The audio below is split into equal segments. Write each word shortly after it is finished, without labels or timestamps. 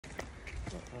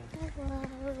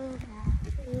Hello,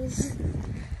 guys.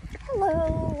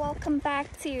 Hello, welcome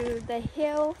back to the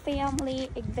Hill Family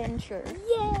Adventure.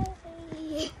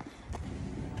 Yay!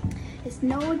 There's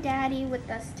no daddy with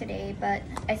us today, but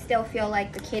I still feel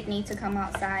like the kid needs to come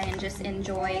outside and just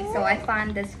enjoy. So I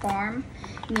found this farm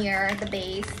near the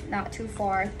base, not too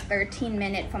far,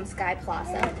 13-minute from Sky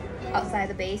Plaza, outside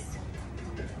the base.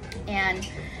 And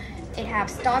it have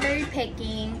strawberry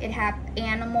picking, it have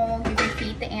animal, you can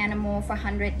feed the animal for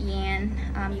 100 yen.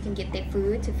 You can get the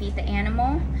food to feed the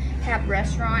animal. Have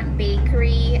restaurant,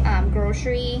 bakery,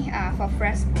 grocery for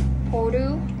fresh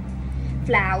produce,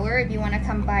 flour if you want to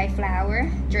come buy flour.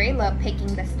 Dre love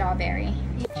picking the strawberry.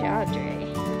 Good job, Dre.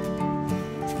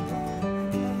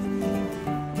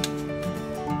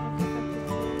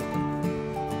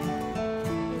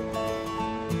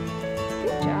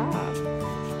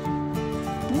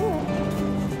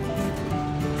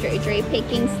 Dre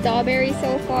picking strawberries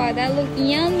so far. That look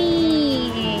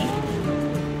yummy.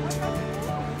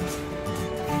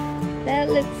 That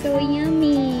looks so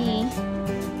yummy.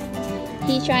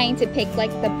 He's trying to pick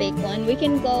like the big one. We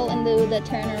can go and do the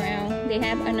turnaround. They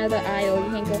have another aisle.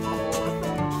 You can go.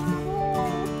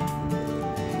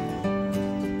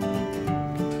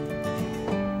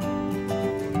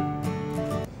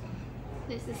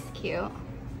 This is cute.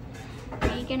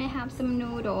 We're gonna have some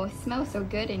noodles. It smells so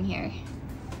good in here.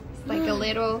 Like a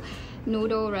little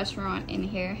noodle restaurant in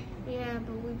here. Yeah,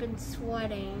 but we've been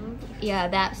sweating. Yeah,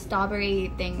 that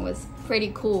strawberry thing was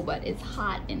pretty cool, but it's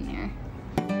hot in there.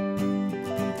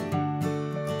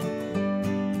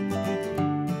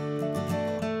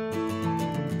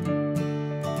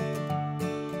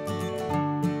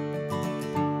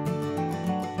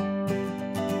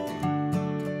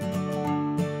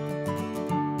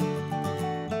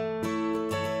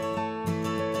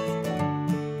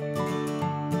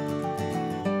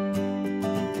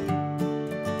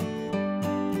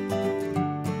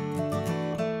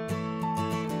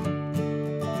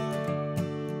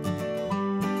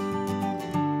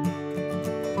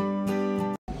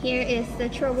 Here is the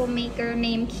troublemaker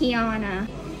named Kiana.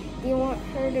 You want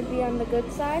her to be on the good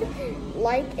side?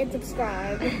 Like and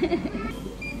subscribe.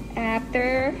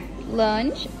 After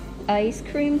lunch, ice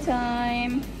cream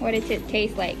time. What does it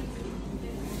taste like?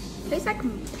 Tastes like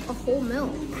a whole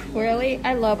milk. Really?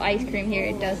 I love ice cream here.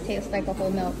 It does taste like a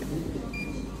whole milk.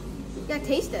 Yeah,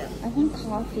 taste it. I want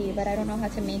coffee, but I don't know how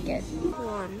to make it.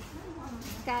 One.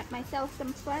 Got myself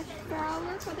some fresh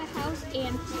flowers for the house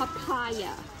and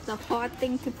papaya. The hard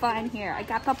thing to find here. I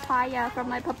got papaya from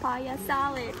my papaya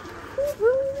salad.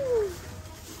 Woohoo!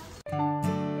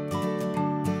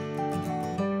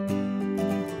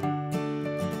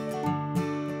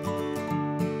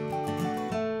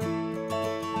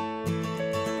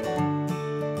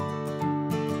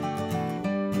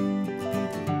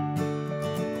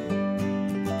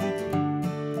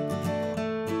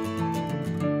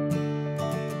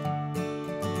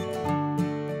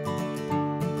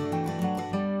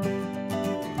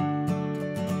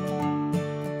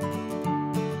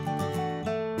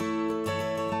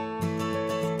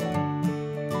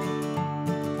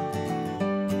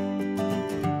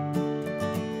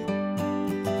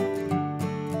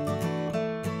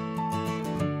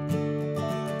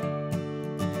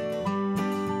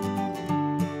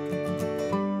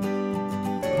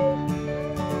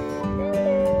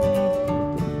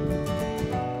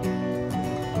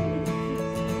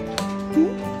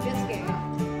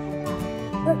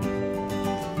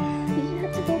 You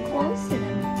have to go close to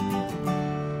them.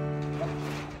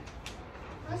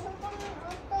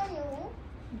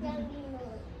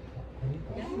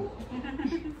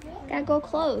 Gotta go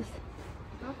close.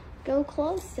 Go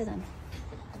close to them.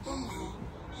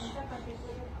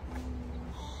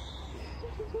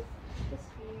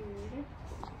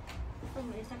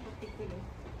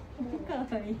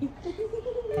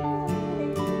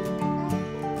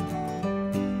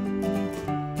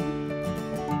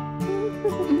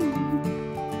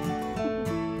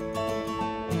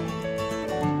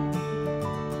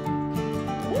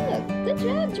 Look, good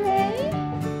job, Dre.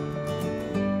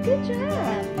 Good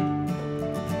job.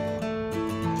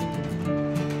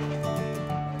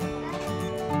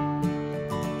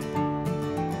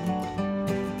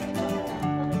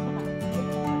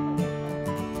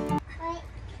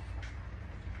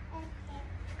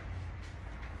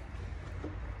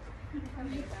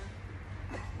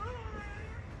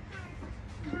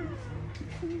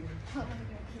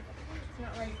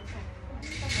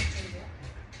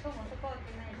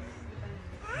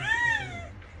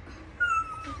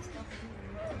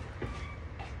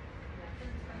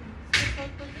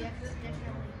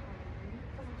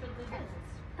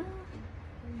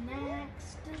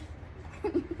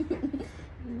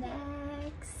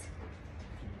 Next.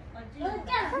 Hello.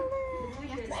 Hello. You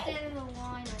have to stand in the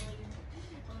line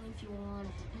only if you want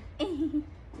it.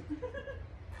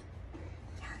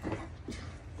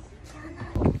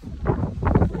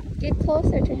 Get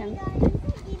closer to him.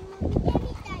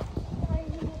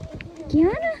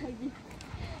 Kiana?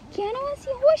 Kiana wanna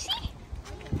see horsey?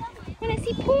 Wanna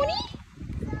see pony?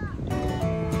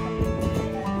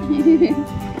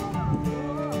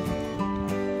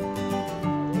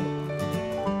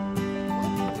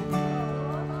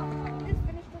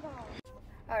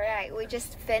 Alright, we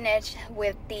just finished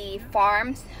with the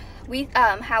farms. We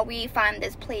how we find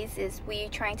this place is we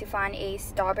trying to find a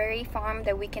strawberry farm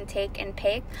that we can take and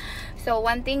pick. So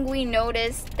one thing we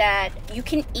noticed that you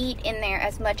can eat in there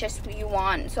as much as you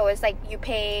want. So it's like you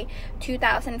pay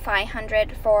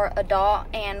 2,500 for adult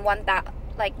and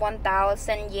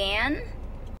 1,000 yen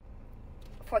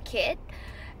for kid.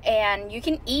 And you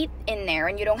can eat in there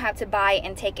and you don't have to buy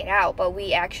and take it out, but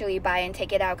we actually buy and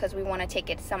take it out because we want to take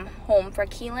it some home for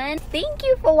Keelan. Thank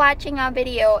you for watching our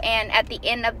video, and at the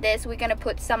end of this we're gonna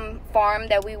put some farm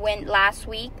that we went last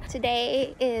week.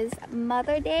 Today is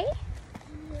Mother's Day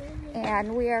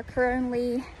and we are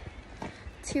currently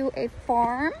to a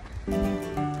farm.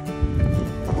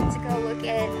 Let's go look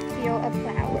at field of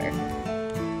flower.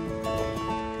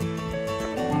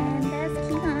 And that's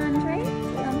Keelan, right?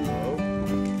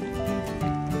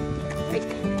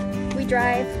 We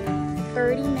drive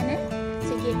 30 minutes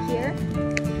to get here,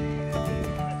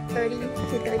 30 to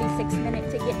 36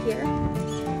 minutes to get here.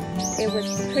 It was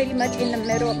pretty much in the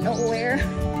middle of nowhere.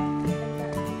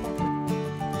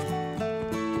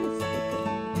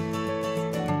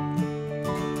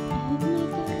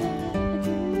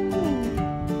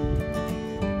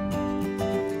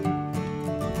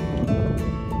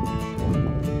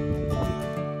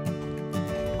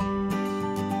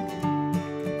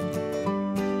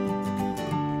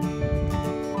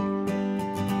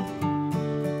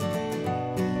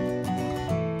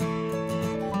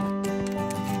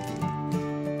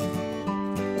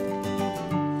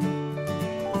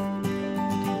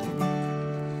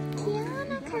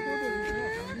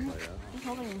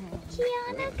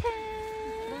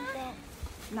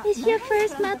 It's your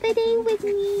first Mother's Day with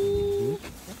me.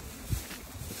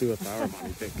 Let's see what flower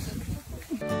mommy picks.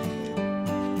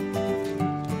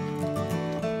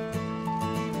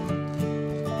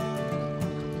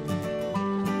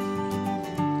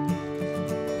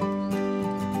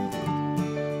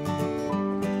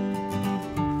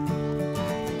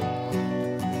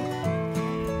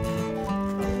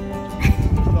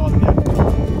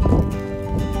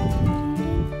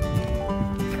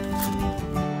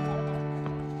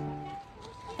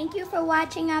 Thank you for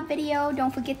watching our video.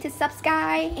 Don't forget to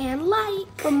subscribe And like.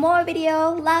 for more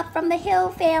video. Love from the Hill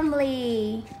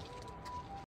family.